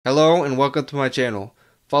Hello and welcome to my channel.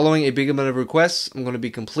 Following a big amount of requests, I'm going to be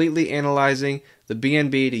completely analyzing the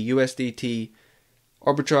BNB to USDT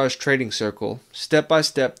arbitrage trading circle step by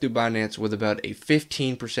step through Binance with about a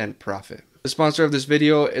 15% profit. The sponsor of this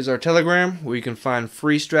video is our Telegram, where you can find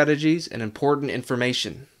free strategies and important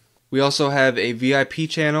information. We also have a VIP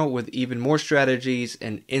channel with even more strategies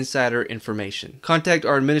and insider information. Contact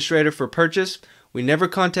our administrator for purchase. We never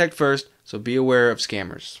contact first, so be aware of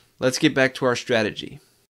scammers. Let's get back to our strategy.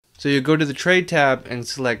 So you go to the Trade tab and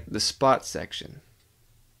select the Spot section.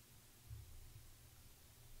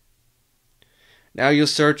 Now you'll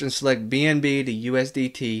search and select BNB to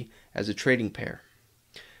USDT as a trading pair.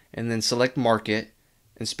 And then select Market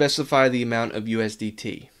and specify the amount of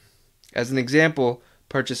USDT. As an example,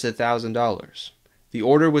 purchase $1,000. The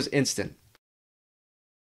order was instant.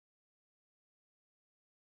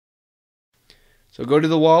 So go to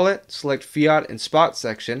the wallet, select Fiat and Spot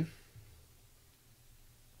section.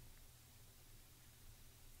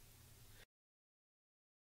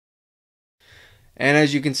 And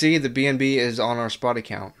as you can see, the BNB is on our spot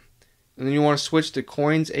account. And then you want to switch to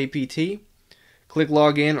Coinsapt. Click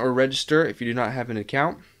login or register if you do not have an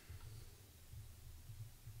account.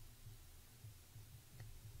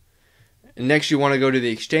 And next you want to go to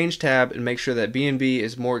the exchange tab and make sure that BNB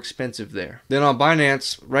is more expensive there. Then on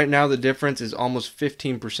Binance, right now the difference is almost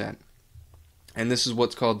 15%. And this is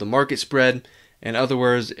what's called the market spread. In other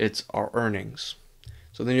words, it's our earnings.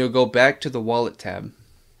 So then you'll go back to the wallet tab.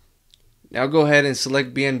 Now go ahead and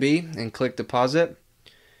select BNB and click deposit.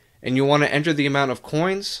 And you'll want to enter the amount of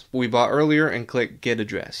coins we bought earlier and click get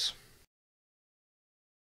address.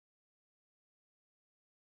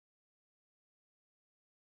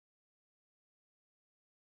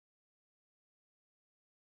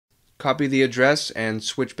 Copy the address and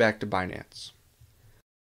switch back to Binance.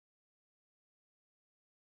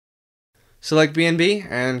 Select BNB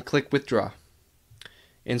and click withdraw.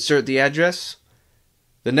 Insert the address.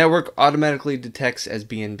 The network automatically detects as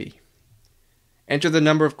BNB. Enter the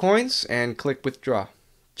number of coins and click withdraw.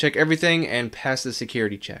 Check everything and pass the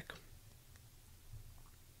security check.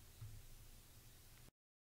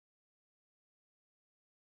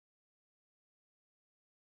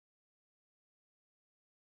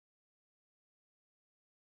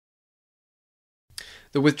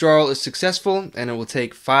 The withdrawal is successful and it will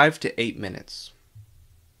take 5 to 8 minutes.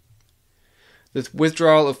 The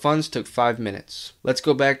withdrawal of funds took 5 minutes. Let's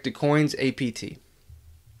go back to Coinsapt.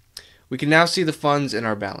 We can now see the funds in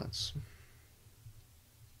our balance.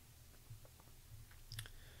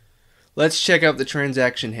 Let's check out the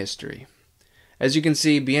transaction history. As you can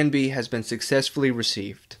see, BNB has been successfully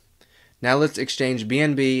received. Now let's exchange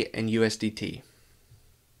BNB and USDT.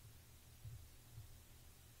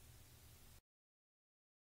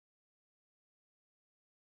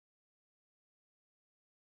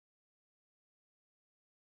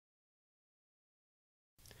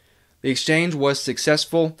 The exchange was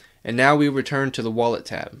successful, and now we return to the Wallet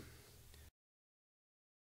tab.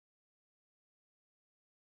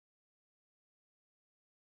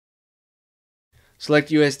 Select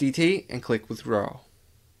USDT and click Withdraw.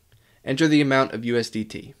 Enter the amount of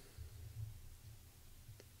USDT.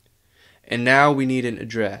 And now we need an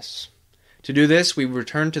address. To do this, we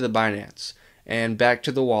return to the Binance and back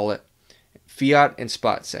to the wallet, Fiat and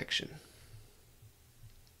Spot section.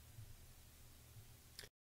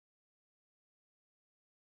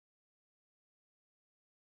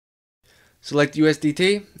 Select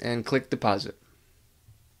USDT and click Deposit.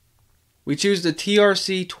 We choose the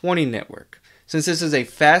TRC20 network. Since this is a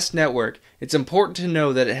fast network, it's important to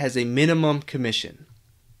know that it has a minimum commission.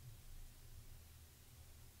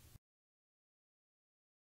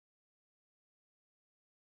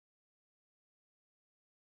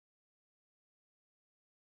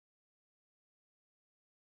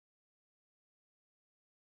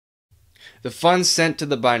 The funds sent to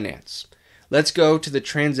the Binance. Let's go to the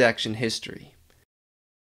transaction history.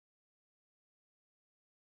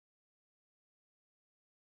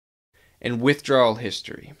 And withdrawal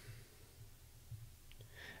history.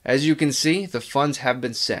 As you can see, the funds have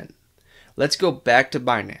been sent. Let's go back to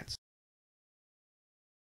Binance.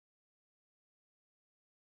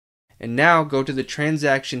 And now go to the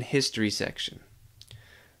transaction history section.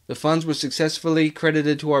 The funds were successfully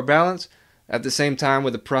credited to our balance, at the same time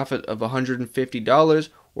with a profit of $150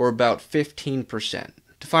 or about 15%.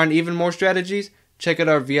 To find even more strategies, check out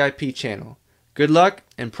our VIP channel. Good luck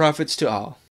and profits to all.